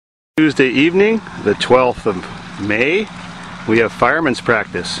Tuesday evening, the 12th of May, we have firemen's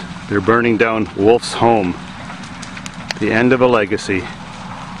practice. They're burning down Wolf's home. The end of a legacy.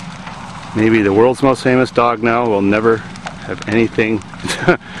 Maybe the world's most famous dog now will never have anything,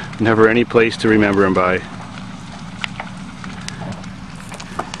 never any place to remember him by.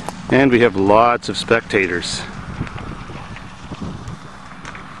 And we have lots of spectators.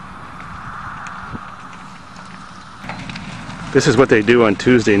 This is what they do on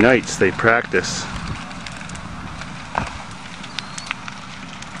Tuesday nights. They practice.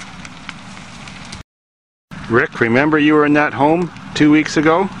 Rick, remember you were in that home 2 weeks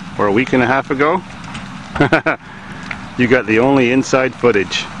ago? Or a week and a half ago? You got the only inside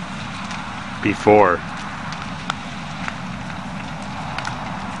footage. Before.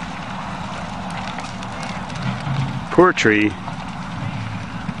 Poor tree.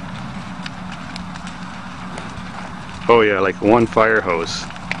 Oh yeah, like one fire hose.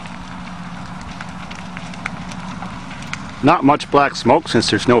 Not much black smoke since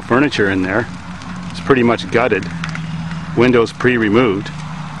there's no furniture in there. It's pretty much gutted. Windows pre-removed.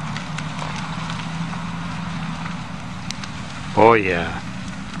 Oh yeah,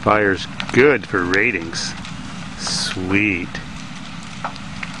 fire's good for ratings. Sweet.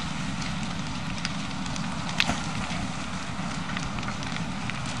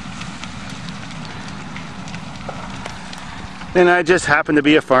 And I just happen to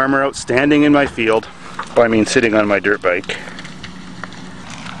be a farmer out standing in my field. Well, I mean sitting on my dirt bike.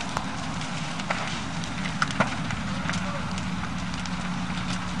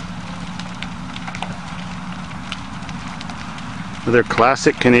 Their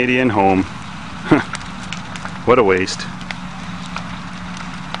classic Canadian home. What a waste.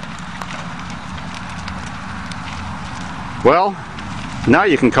 Well, now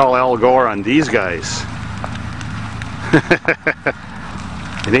you can call Al Gore on these guys.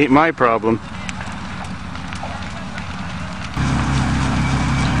 It ain't my problem.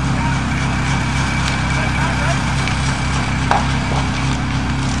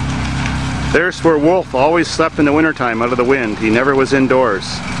 There's where Wolf always slept in the wintertime out of the wind. He never was indoors.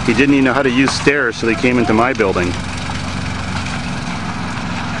 He didn't even know how to use stairs, so they came into my building.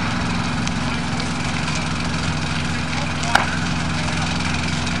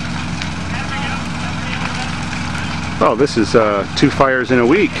 Oh, this is 2 fires in a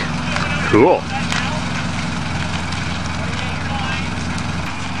week. Cool.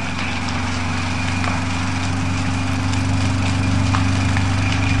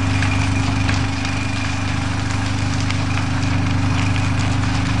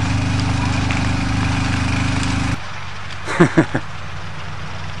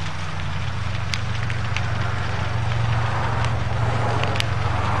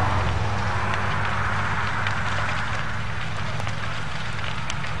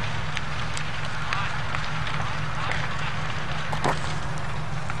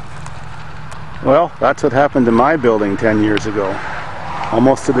 Well, that's what happened to my building 10 years ago.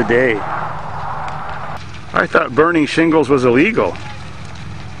 Almost to the day. I thought burning shingles was illegal.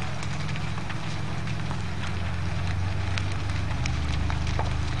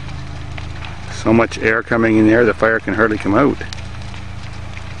 So much air coming in there, the fire can hardly come out.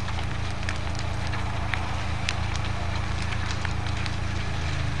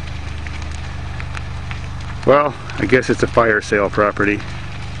 Well, I guess it's a fire sale property.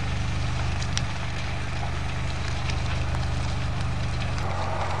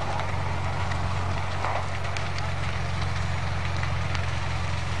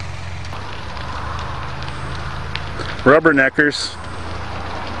 Rubberneckers.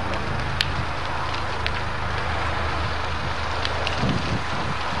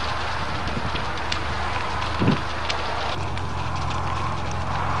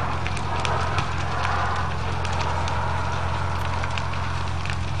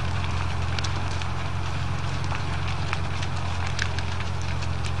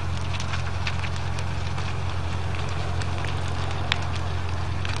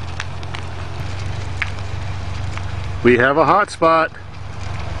 We have a hot spot.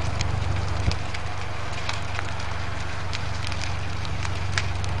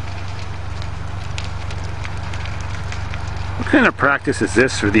 What kind of practice is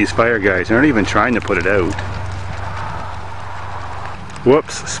this for these fire guys? They're not even trying to put it out.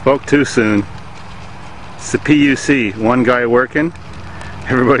 Whoops, spoke too soon. It's the PUC. One guy working,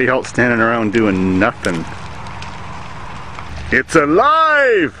 everybody else standing around doing nothing. It's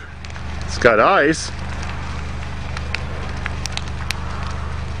alive! It's got eyes.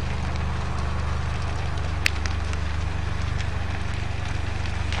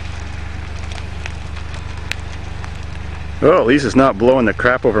 Well, at least it's not blowing the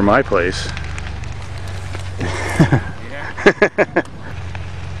crap over my place.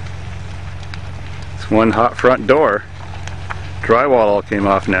 It's one hot front door. Drywall all came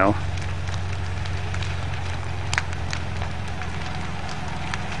off now.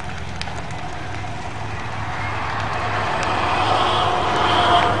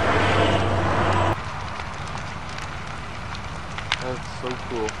 That's so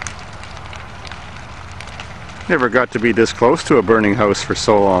cool. Never got to be this close to a burning house for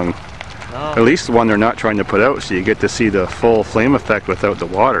so long. No. At least the one they're not trying to put out, so you get to see the full flame effect without the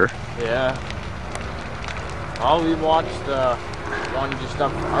water. Yeah. Well, we watched one just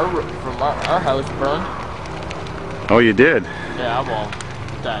up from our house burn. Oh, you did? Yeah, well,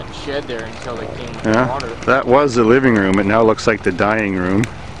 that shed there until they came with Yeah, the water. that was the living room. It now looks like the dining room.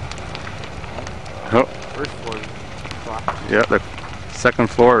 Oh, First floor is collapsing. yeah, the second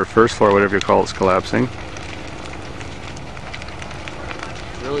floor or first floor, whatever you call it's collapsing.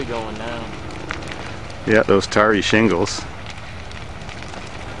 It's really going down. Yeah, those tarry shingles.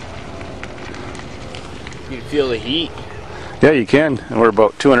 You can feel the heat. Yeah, you can. And we're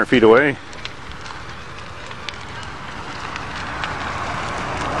about 200 feet away.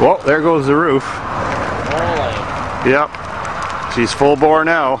 Well, there goes the roof. Holy. Yep. She's full bore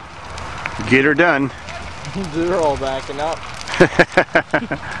now. Get her done. They're all backing up.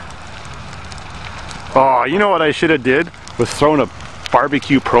 Oh, you know what I should have did? Was thrown a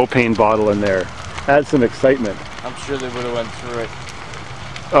barbecue propane bottle in there. Add some excitement. I'm sure they would have went through it.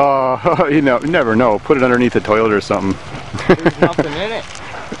 You know, you never know. Put it underneath the toilet or something. There's nothing in it.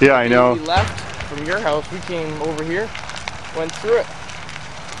 Yeah, I know. We left from your house. We came over here, went through it.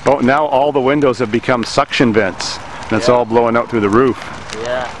 Oh, now all the windows have become suction vents. And it's Yeah. all blowing out through the roof.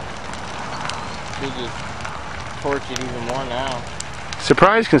 Yeah. We just torch it even more now.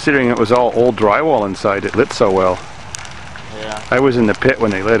 Surprised considering it was all old drywall inside. It lit so well. Yeah. I was in the pit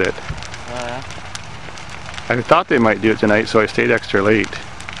when they lit it. Yeah. I thought they might do it tonight, so I stayed extra late.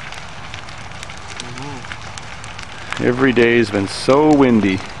 Every day has been so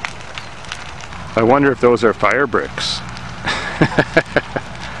windy. I wonder if those are fire bricks.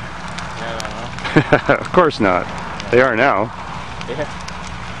 I don't know. Of course not. They are now. Yeah.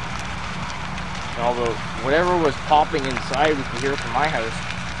 Although whatever was popping inside, we could hear from my house.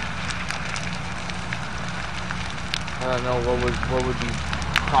 I don't know what would be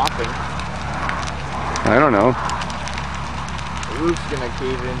popping. I don't know. The roof's gonna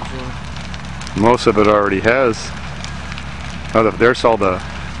cave in soon. Most of it already has. Oh, there's all the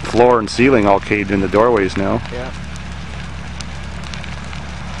floor and ceiling all caved in the doorways now. Yeah.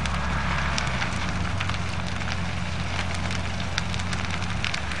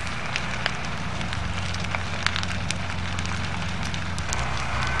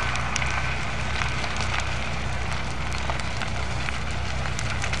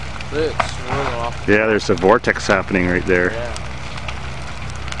 It's swirling off. Yeah, there's a vortex happening right there. Yeah.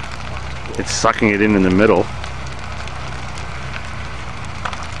 It's sucking it in the middle.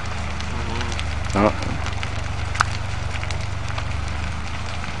 Oh,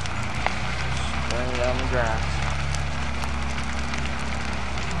 Running down the grass.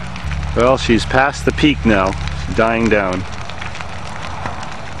 well, she's past the peak now. She's dying down.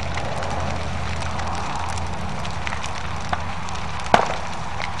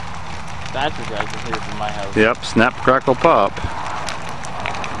 That's what I can hear from my house. Yep, snap, crackle, pop.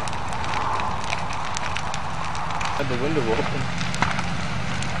 Had the window open.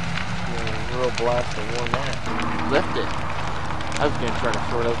 Yeah, real blast of warm air. Lift it. I was gonna try to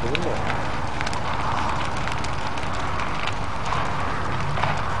throw it out the window.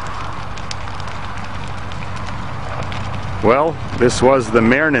 Well, this was the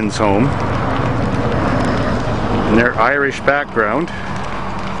Marinans' home. And their Irish background.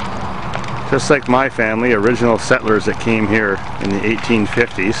 Just like my family, original settlers that came here in the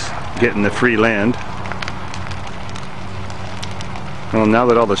 1850s, getting the free land. Well, now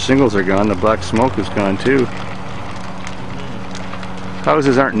that all the shingles are gone, the black smoke is gone too.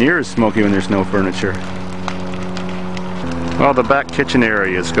 Houses aren't near as smoky when there's no furniture. Well, the back kitchen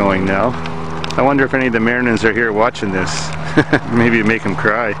area is going now. I wonder if any of the Marinans are here watching this. Maybe make them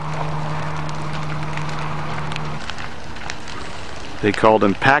cry. They called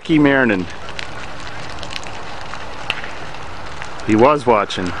him Packy Marinan. He was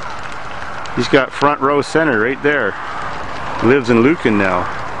watching. He's got front row center right there. He lives in Lucan now.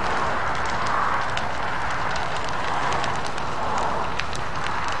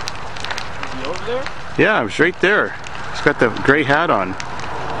 Is he over there? Yeah, I was right there. He's got the gray hat on.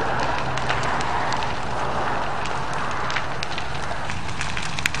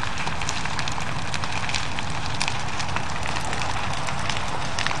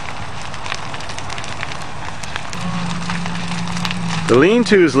 The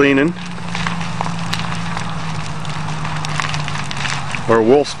lean-to's leaning. Or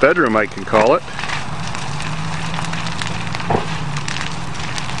Wolf's bedroom, I can call it.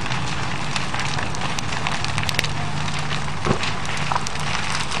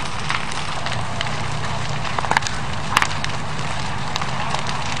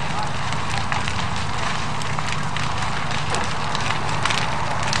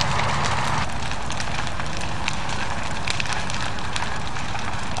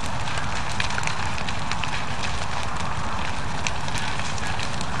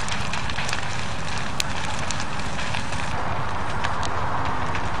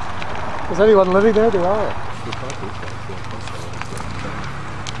 Is anyone living there? There are.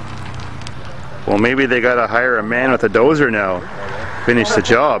 Well, maybe they gotta hire a man with a dozer now. Finish the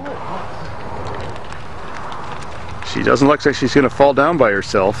job. She doesn't look like she's gonna fall down by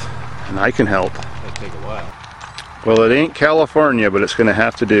herself, and I can help. It'll take a while. Well, it ain't California, but it's gonna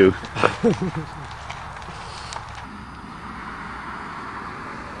have to do.